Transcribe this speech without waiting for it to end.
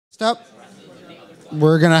Next up,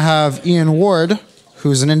 we're going to have Ian Ward,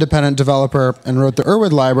 who's an independent developer and wrote the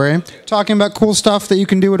Urwid library, talking about cool stuff that you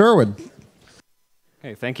can do with Urwid.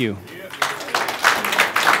 Okay, thank you.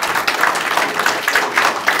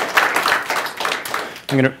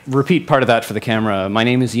 I'm going to repeat part of that for the camera. My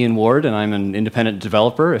name is Ian Ward, and I'm an independent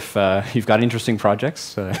developer. If you've got interesting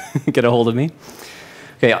projects, get a hold of me.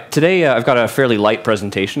 Okay, today I've got a fairly light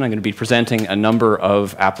presentation. I'm going to be presenting a number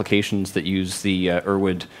of applications that use the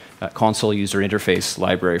Urwid console user interface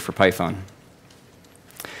library for Python.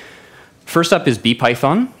 First up is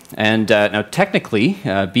bpython, and now technically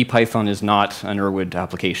bpython is not an Urwid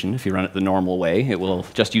application. If you run it the normal way, it will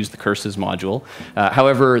just use the turses module.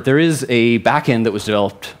 However, there is a backend that was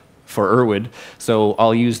developed for Urwid, so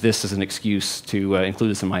I'll use this as an excuse to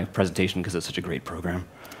include this in my presentation because it's such a great program.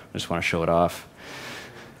 I just want to show it off.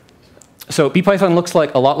 So bpython looks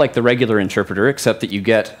like a lot like the regular interpreter, except that you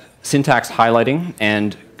get syntax highlighting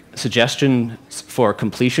and suggestions for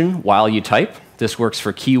completion while you type. This works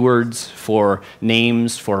for keywords, for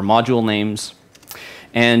names, for module names.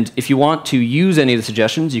 And if you want to use any of the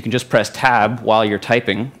suggestions, you can just press tab while you're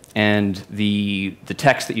typing, and the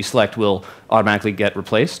text that you select will automatically get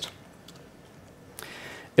replaced.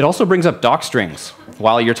 It also brings up doc strings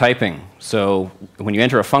while you're typing. So when you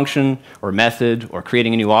enter a function or method or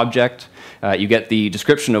creating a new object, you get the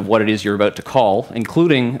description of what it is you're about to call,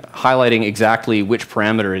 including highlighting exactly which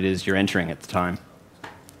parameter it is you're entering at the time.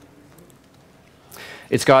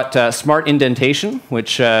 It's got smart indentation,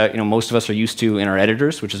 which most of us are used to in our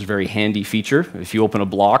editors, which is a very handy feature. If you open a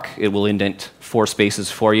block, it will indent 4 spaces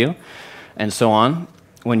for you, and so on.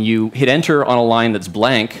 When you hit enter on a line that's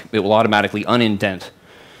blank, it will automatically unindent.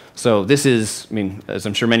 So this is, as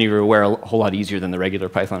I'm sure many of you are aware, a whole lot easier than the regular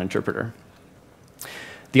Python interpreter.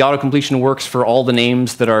 The auto-completion works for all the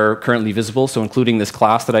names that are currently visible, so including this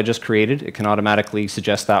class that I just created, it can automatically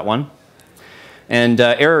suggest that one. And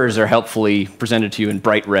errors are helpfully presented to you in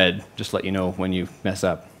bright red, just to let you know when you mess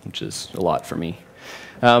up, which is a lot for me.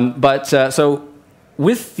 So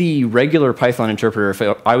with the regular Python interpreter, if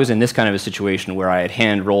I was in this kind of a situation where I had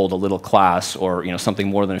hand-rolled a little class or something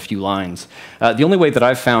more than a few lines, the only way that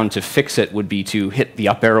I've found to fix it would be to hit the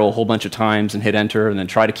up arrow a whole bunch of times and hit enter and then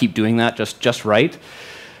try to keep doing that just right.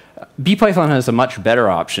 bpython has a much better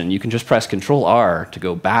option. You can just press Control-R to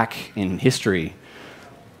go back in history,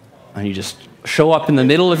 and you just show up in the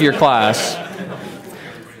middle of your class,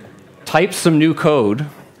 type some new code,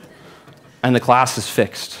 and the class is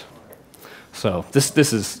fixed. So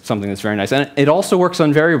this is something that's very nice. And it also works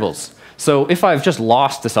on variables. So if I've just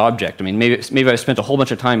lost this object, maybe I've spent a whole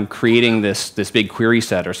bunch of time creating this big query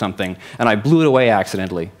set or something, and I blew it away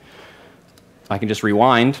accidentally, I can just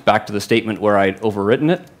rewind back to the statement where I'd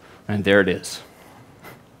overwritten it, and there it is.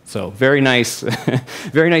 So very nice,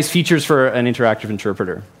 very nice features for an interactive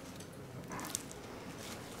interpreter.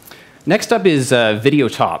 Next up is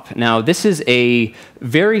videotop. Now, this is a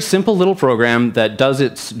very simple little program that does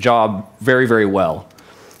its job very, very well.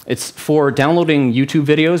 It's for downloading YouTube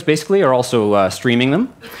videos, basically, or also streaming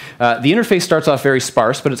them. The interface starts off very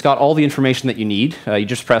sparse, but it's got all the information that you need. You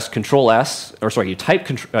just press Control-S, or sorry, you type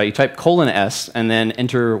 :S, and then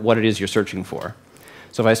enter what it is you're searching for.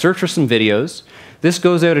 So if I search for some videos, this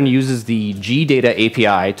goes out and uses the GData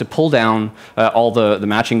API to pull down all the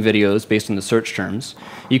matching videos based on the search terms.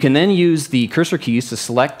 You can then use the cursor keys to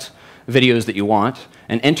select videos that you want,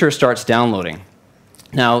 and enter starts downloading.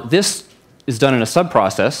 Now, this is done in a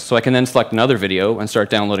sub-process, so I can then select another video and start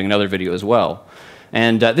downloading another video as well.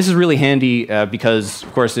 And this is really handy because,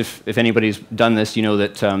 of course, if anybody's done this, you know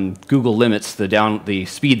that Google limits the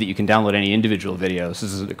speed that you can download any individual videos.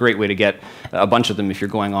 This is a great way to get a bunch of them if you're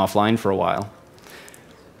going offline for a while.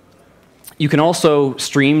 You can also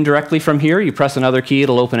stream directly from here. You press another key,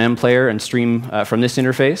 it'll open mPlayer and stream from this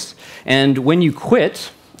interface. And when you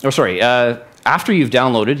quit, after you've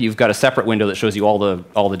downloaded, you've got a separate window that shows you all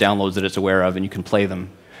the downloads that it's aware of, and you can play them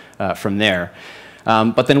from there.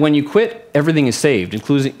 But then when you quit, everything is saved,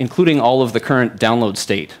 including all of the current download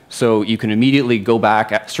state. So you can immediately go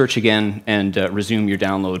back, search again, and resume your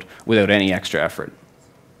download without any extra effort.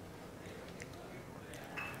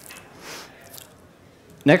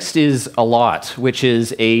 Next is alot, which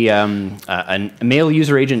is a mail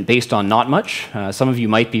user agent based on NotMuch. Some of you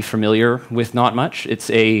might be familiar with NotMuch. It's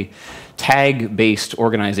a tag-based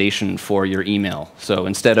organization for your email. So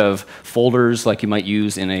instead of folders like you might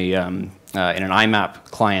use in an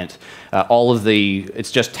IMAP client,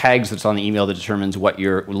 it's just tags that's on the email that determines what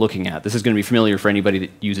you're looking at. This is going to be familiar for anybody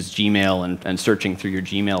that uses Gmail and searching through your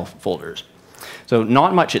Gmail folders. So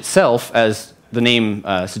NotMuch itself, as the name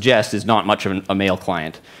suggests, is not much of a mail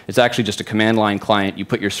client. It's actually just a command line client. You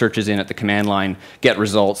put your searches in at the command line, get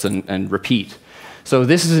results, and repeat. So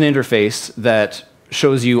this is an interface that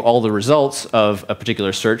shows you all the results of a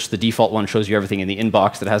particular search. The default one shows you everything in the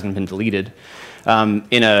inbox that hasn't been deleted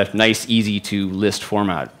in a nice, easy-to-list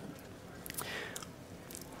format.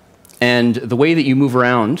 And the way that you move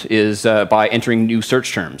around is by entering new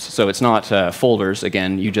search terms. So it's not folders.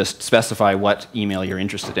 Again, you just specify what email you're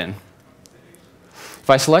interested in. If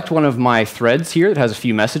I select one of my threads here that has a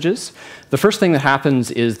few messages, the first thing that happens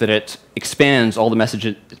is that it expands all the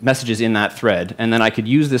messages in that thread. And then I could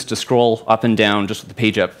use this to scroll up and down just with the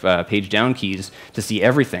page up, page down keys to see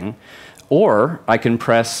everything. Or I can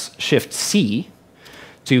press Shift-C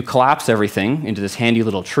to collapse everything into this handy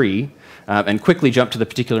little tree and quickly jump to the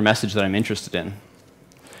particular message that I'm interested in.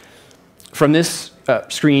 From this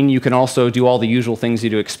screen, you can also do all the usual things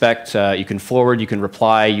you'd expect. You can forward, you can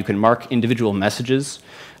reply, you can mark individual messages.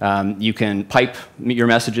 You can pipe your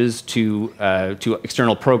messages to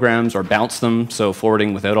external programs or bounce them, so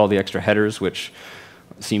forwarding without all the extra headers, which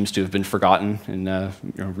seems to have been forgotten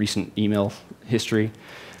in recent email history.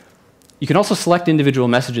 You can also select individual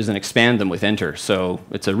messages and expand them with Enter. So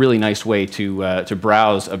it's a really nice way to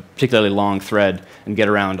browse a particularly long thread and get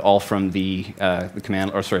around all from the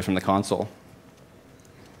from the console.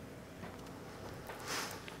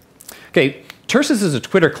 Okay, Turses is a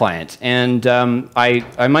Twitter client, and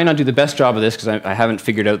I might not do the best job of this because I haven't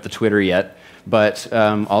figured out the Twitter yet, but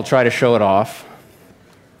I'll try to show it off.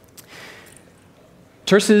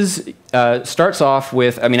 Turses starts off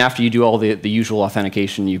with, after you do all the usual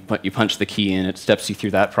authentication, you punch the key in, it steps you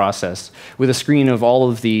through that process, with a screen of all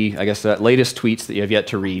of the, latest tweets that you have yet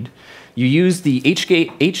to read. You use the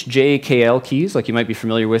HJKL keys, like you might be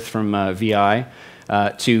familiar with from VI,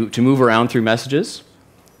 to move around through messages.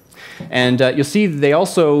 And you'll see they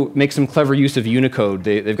also make some clever use of Unicode.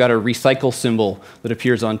 They've got a recycle symbol that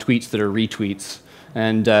appears on tweets that are retweets.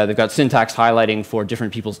 And they've got syntax highlighting for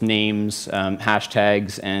different people's names,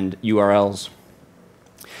 hashtags, and URLs.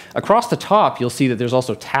 Across the top, you'll see that there's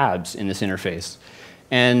also tabs in this interface.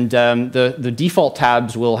 And the default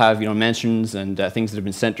tabs will have mentions and things that have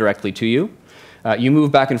been sent directly to you. You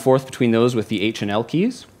move back and forth between those with the H and L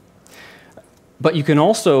keys. But you can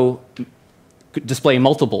also display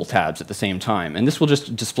multiple tabs at the same time. And this will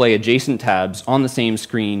just display adjacent tabs on the same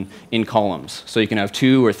screen in columns. So you can have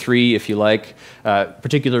 2 or 3, if you like,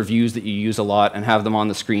 particular views that you use a lot and have them on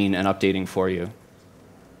the screen and updating for you.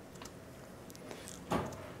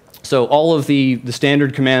 So all of the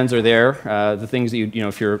standard commands are there, the things that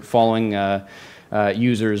if you're following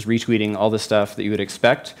users, retweeting, all the stuff that you would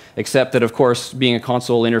expect, except that, of course, being a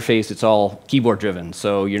console interface, it's all keyboard driven.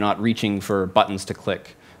 So you're not reaching for buttons to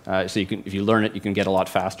click. So if you learn it, you can get a lot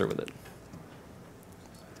faster with it.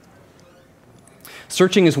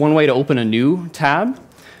 Searching is one way to open a new tab.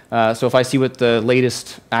 So if I see what the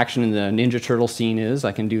latest action in the Ninja Turtle scene is,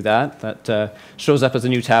 I can do that. That shows up as a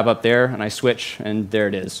new tab up there, and I switch, and there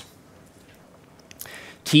it is.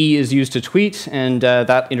 T is used to tweet, and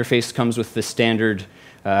that interface comes with the standard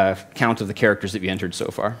count of the characters that we entered so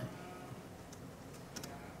far.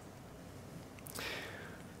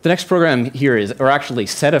 The next program here or actually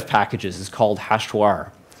set of packages, is called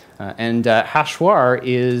hachoir. Hachoir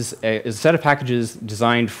is a set of packages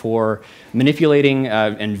designed for manipulating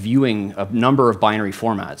and viewing a number of binary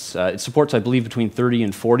formats. It supports, I believe, between 30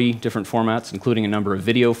 and 40 different formats, including a number of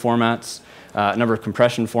video formats, a number of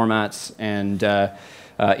compression formats, and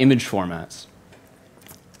image formats.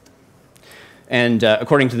 And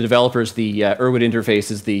according to the developers, the Urwid interface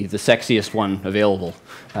is the sexiest one available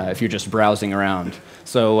if you're just browsing around.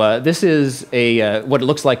 So this is what it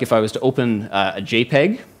looks like if I was to open a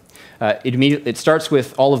JPEG. It starts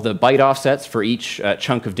with all of the byte offsets for each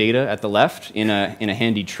chunk of data at the left in a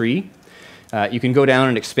handy tree. You can go down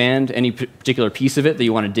and expand any particular piece of it that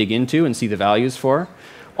you want to dig into and see the values for.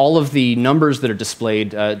 All of the numbers that are displayed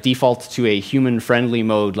default to a human-friendly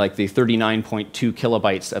mode, like the 39.2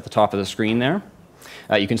 kilobytes at the top of the screen there.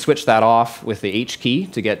 You can switch that off with the H key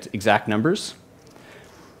to get exact numbers.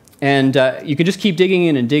 And you can just keep digging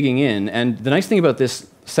in and digging in. And the nice thing about this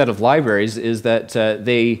set of libraries is that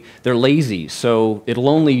they're lazy, so it'll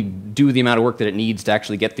only do the amount of work that it needs to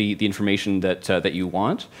actually get the information that you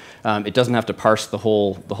want. It doesn't have to parse the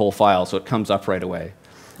whole file, so it comes up right away.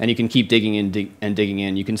 And you can keep digging in and digging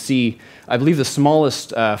in. You can see, I believe the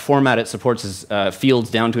smallest format it supports is fields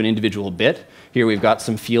down to an individual bit. Here we've got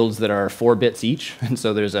some fields that are 4 bits each, and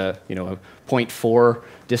so there's a 0.4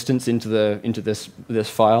 distance into this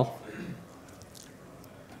file.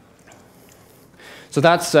 So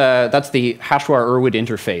that's the hachoir-urwid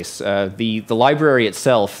interface. The library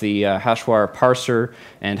itself, the hachoir parser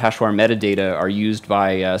and hachoir metadata, are used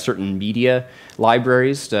by certain media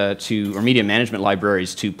libraries or media management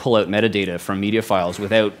libraries to pull out metadata from media files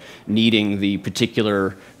without needing the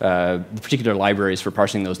particular libraries for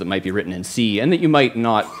parsing those that might be written in C and that you might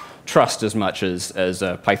not trust as much as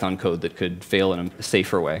Python code that could fail in a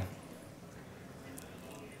safer way.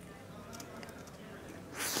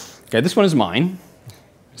 Okay, this one is mine.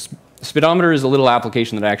 Speedometer is a little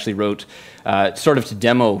application that I actually wrote sort of to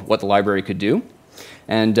demo what the library could do.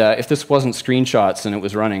 And if this wasn't screenshots and it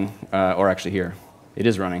was running, or actually here, it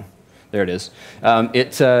is running. There it is.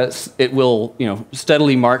 It will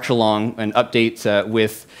steadily march along and update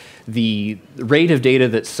with the rate of data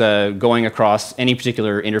that's going across any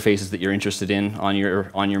particular interfaces that you're interested in on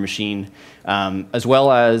your machine, as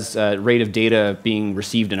well as rate of data being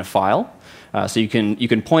received in a file. So you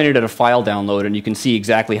can point it at a file download and you can see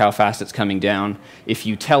exactly how fast it's coming down. If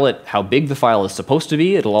you tell it how big the file is supposed to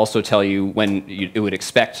be, it'll also tell you when it would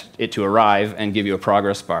expect it to arrive and give you a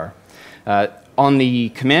progress bar. On the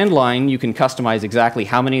command line, you can customize exactly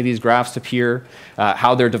how many of these graphs appear,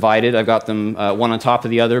 how they're divided. I've got them one on top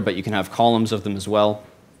of the other, but you can have columns of them as well.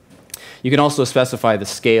 You can also specify the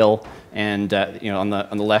scale and on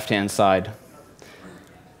the left-hand side.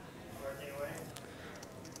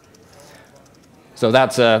 So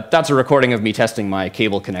that's a recording of me testing my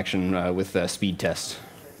cable connection with speed test.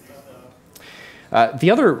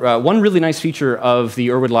 The other one really nice feature of the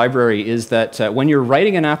Urwid library is that when you're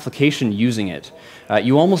writing an application using it,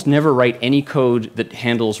 you almost never write any code that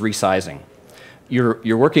handles resizing.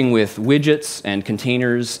 You're working with widgets and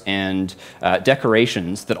containers and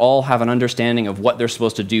decorations that all have an understanding of what they're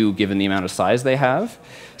supposed to do given the amount of size they have.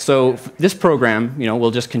 So this program,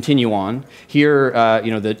 will just continue on. Here,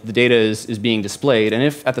 the data is being displayed, and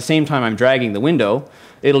if at the same time I'm dragging the window,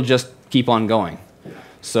 it'll just keep on going.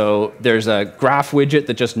 So there's a graph widget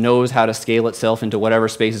that just knows how to scale itself into whatever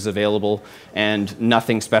space is available, and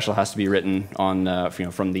nothing special has to be written on,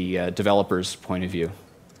 from the developer's point of view.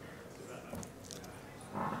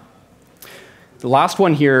 The last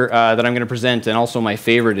one here that I'm going to present, and also my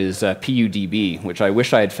favorite, is pudb, which I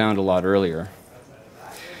wish I had found a lot earlier.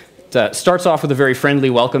 It starts off with a very friendly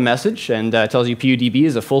welcome message and tells you pudb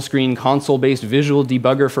is a full-screen console-based visual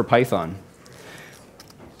debugger for Python.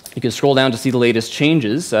 You can scroll down to see the latest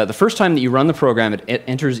changes. The first time that you run the program, it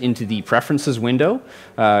enters into the preferences window.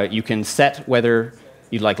 You can set whether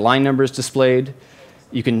you'd like line numbers displayed.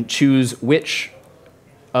 You can choose which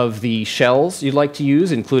of the shells you'd like to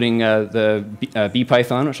use, including the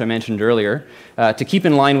bpython, which I mentioned earlier. To keep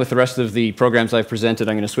in line with the rest of the programs I've presented,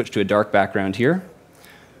 I'm going to switch to a dark background here.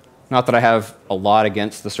 Not that I have a lot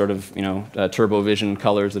against the sort of turbo vision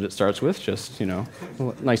colors that it starts with, just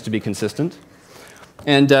nice to be consistent.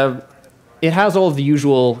 And it has all of the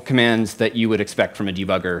usual commands that you would expect from a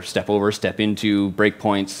debugger: step over, step into,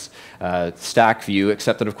 breakpoints, stack view,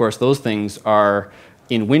 except that of course those things are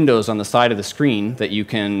in windows on the side of the screen that you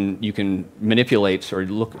can manipulate or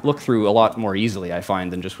look through a lot more easily, I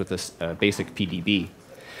find, than just with this basic pdb.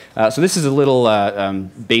 So this is a little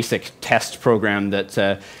basic test program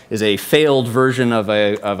that is a failed version of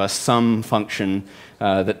a sum function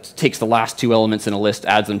that takes the last two elements in a list,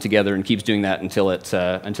 adds them together, and keeps doing that until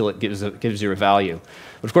it gives you a value.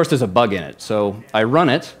 But of course, there's a bug in it. So I run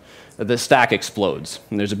it. The stack explodes.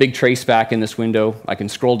 And there's a big trace back in this window. I can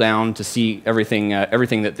scroll down to see everything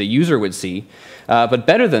that the user would see. But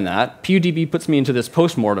better than that, pudb puts me into this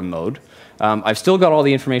post-mortem mode. I've still got all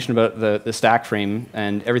the information about the stack frame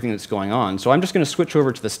and everything that's going on. So I'm just going to switch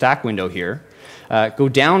over to the stack window here, go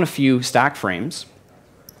down a few stack frames,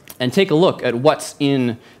 and take a look at what's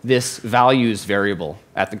in this values variable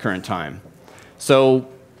at the current time. So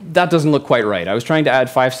that doesn't look quite right. I was trying to add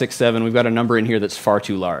 5, 6, 7. We've got a number in here that's far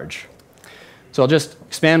too large. So I'll just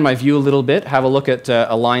expand my view a little bit, have a look at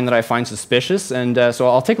a line that I find suspicious, and so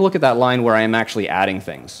I'll take a look at that line where I am actually adding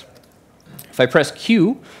things. If I press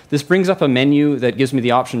Q, this brings up a menu that gives me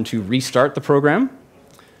the option to restart the program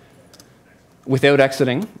without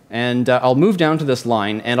exiting, and I'll move down to this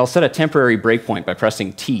line, and I'll set a temporary breakpoint by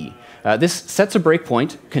pressing T. This sets a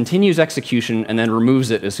breakpoint, continues execution, and then removes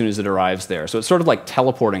it as soon as it arrives there. So it's sort of like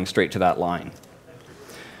teleporting straight to that line.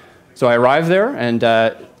 So I arrive there, and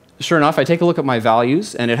sure enough, I take a look at my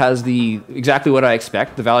values, and it has exactly what I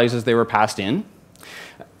expect, the values as they were passed in.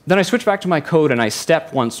 Then I switch back to my code and I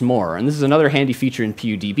step once more. And this is another handy feature in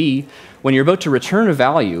pudb. When you're about to return a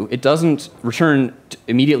value, it doesn't return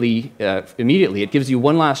immediately. It gives you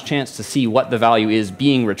one last chance to see what the value is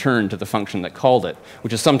being returned to the function that called it,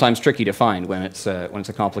 which is sometimes tricky to find when it's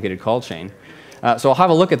a complicated call chain. So I'll have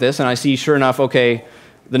a look at this, and I see, sure enough, okay,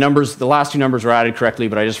 the last two numbers were added correctly,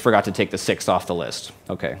 but I just forgot to take the 6 off the list.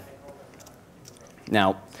 Okay.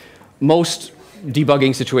 Now, most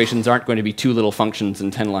debugging situations aren't going to be 2 little functions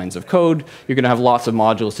and 10 lines of code. You're going to have lots of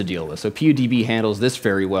modules to deal with. So pudb handles this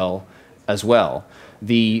very well as well.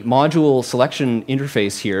 The module selection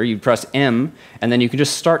interface here, you press M, and then you can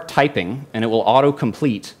just start typing, and it will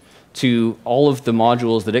auto-complete to all of the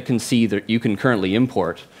modules that it can see that you can currently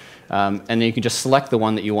import. And then you can just select the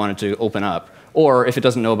one that you wanted to open up. Or if it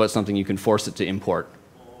doesn't know about something, you can force it to import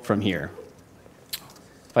from here.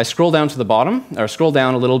 If I scroll down to the bottom, or scroll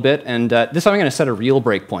down a little bit, and this time I'm going to set a real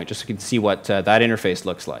breakpoint just so you can see what that interface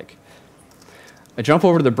looks like. I jump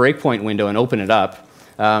over to the breakpoint window and open it up.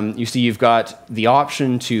 You see you've got the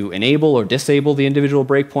option to enable or disable the individual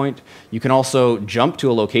breakpoint. You can also jump to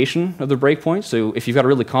a location of the breakpoint. So if you've got a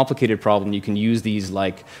really complicated problem, you can use these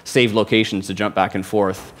like save locations to jump back and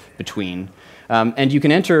forth between. And you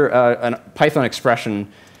can enter a Python expression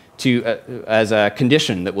as a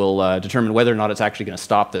condition that will determine whether or not it's actually going to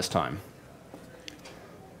stop this time.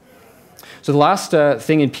 So the last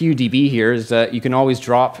thing in pudb here is that you can always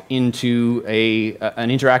drop into an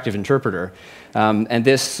interactive interpreter. And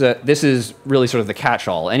this is really sort of the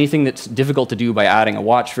catch-all. Anything that's difficult to do by adding a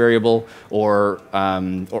watch variable or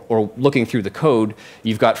looking through the code,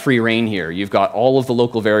 you've got free reign here. You've got all of the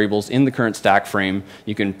local variables in the current stack frame.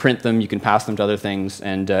 You can print them, you can pass them to other things,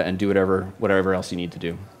 and do whatever else you need to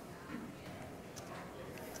do.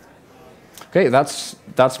 Okay,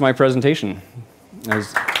 that's my presentation.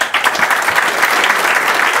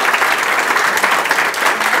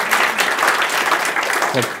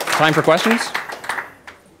 Time for questions?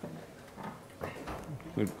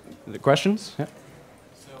 The questions? Yeah.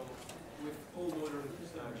 So, with all modern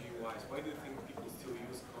GUIs, why do you think people still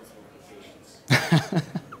use console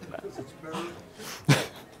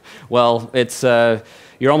applications? Well, it's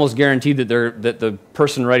you're almost guaranteed that the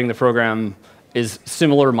person writing the program is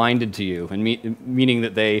similar-minded to you, and meaning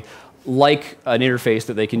that they like an interface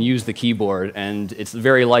that they can use the keyboard, and it's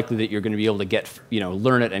very likely that you're going to be able to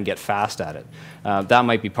learn it and get fast at it. That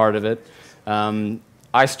might be part of it.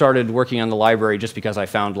 I started working on the library just because I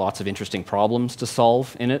found lots of interesting problems to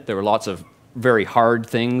solve in it. There were lots of very hard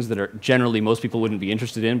things that are generally most people wouldn't be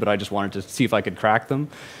interested in, but I just wanted to see if I could crack them.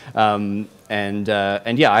 And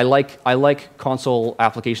yeah, I like console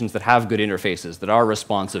applications that have good interfaces, that are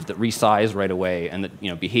responsive, that resize right away, and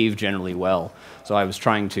that behave generally well. So I was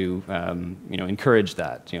trying to encourage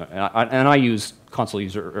that. And I use console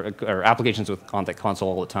or applications with console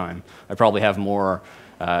all the time. I probably have more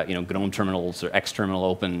GNOME terminals or X terminal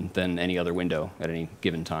open than any other window at any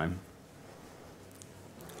given time.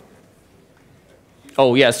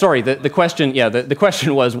 Oh yeah, sorry. The question, the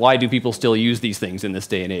question was, why do people still use these things in this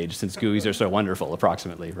day and age, since GUIs are so wonderful,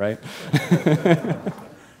 approximately, right?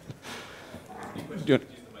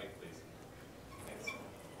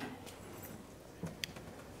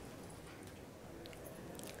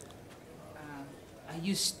 I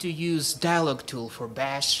used to use dialog tool for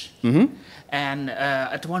bash, and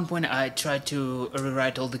at one point I tried to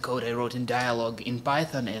rewrite all the code I wrote in dialog in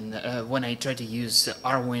Python, and when I tried to use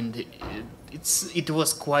urwid, it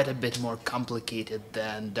was quite a bit more complicated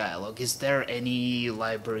than dialog. Is there any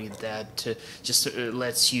library that just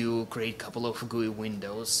lets you create a couple of GUI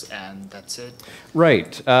windows and that's it?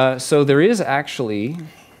 Right. So there is actually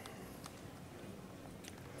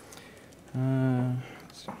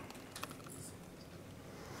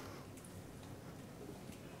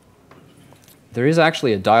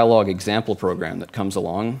a dialog example program that comes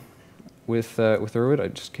along with Urwid. I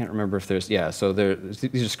just can't remember if there's, yeah, so these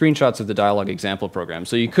are screenshots of the dialog example program.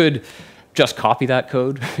 So you could just copy that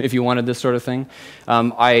code if you wanted this sort of thing.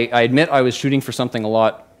 I admit I was shooting for something a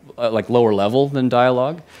lot like lower level than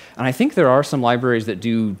dialog, and I think there are some libraries that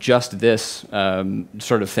do just this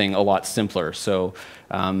sort of thing a lot simpler. So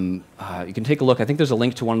you can take a look. I think there's a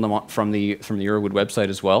link to one of them from the Urwid website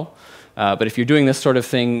as well. But if you're doing this sort of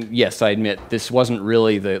thing, yes, I admit this wasn't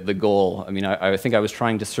really the goal. I mean, I think I was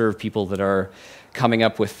trying to serve people that are coming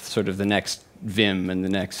up with sort of the next Vim and the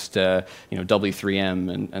next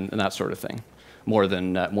W3M and that sort of thing, more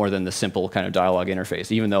than the simple kind of dialogue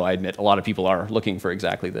interface. Even though I admit a lot of people are looking for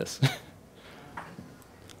exactly this.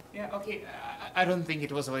 Yeah. Okay. I don't think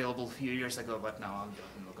it was available a few years ago, but now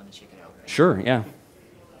I'm going to check it out. Sure. Yeah.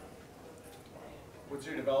 What's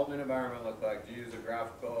your development environment look like? Do you use a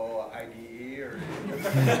graphical IDE or?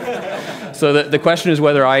 So the question is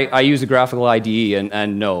whether I use a graphical IDE,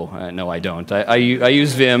 and no, I don't. I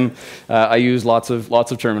use Vim. I use lots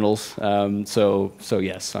of terminals. So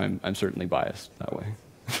yes, I'm certainly biased that way.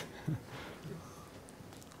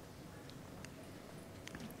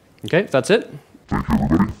 Okay, that's it. Thank you,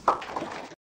 everybody.